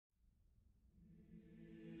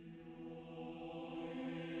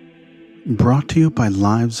Brought to you by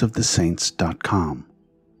livesofthesaints.com.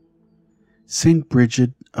 Saint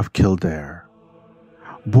Brigid of Kildare.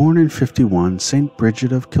 Born in 51, Saint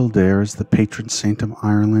Brigid of Kildare is the patron saint of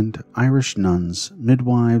Ireland, Irish nuns,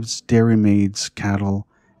 midwives, dairymaids, cattle,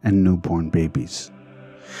 and newborn babies.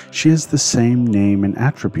 She has the same name and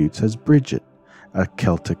attributes as Brigid, a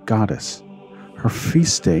Celtic goddess. Her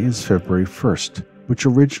feast day is February 1st, which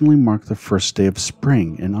originally marked the first day of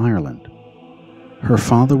spring in Ireland. Her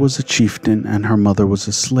father was a chieftain and her mother was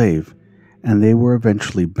a slave, and they were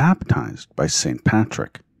eventually baptized by St.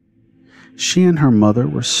 Patrick. She and her mother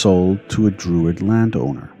were sold to a Druid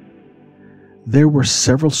landowner. There were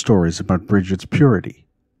several stories about Brigid's purity.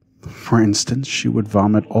 For instance, she would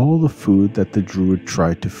vomit all the food that the Druid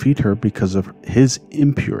tried to feed her because of his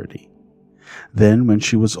impurity. Then, when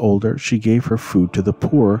she was older, she gave her food to the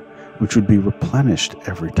poor, which would be replenished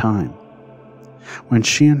every time. When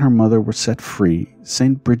she and her mother were set free,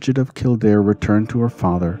 Saint Brigid of Kildare returned to her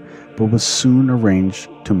father, but was soon arranged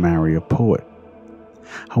to marry a poet.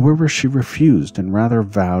 However, she refused and rather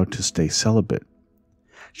vowed to stay celibate.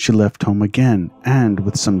 She left home again and,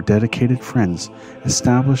 with some dedicated friends,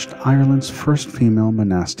 established Ireland's first female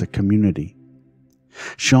monastic community.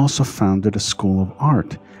 She also founded a school of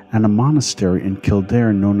art and a monastery in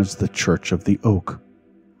Kildare known as the Church of the Oak.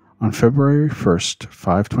 On February 1st,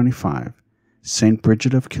 525, Saint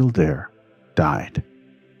Brigid of Kildare died.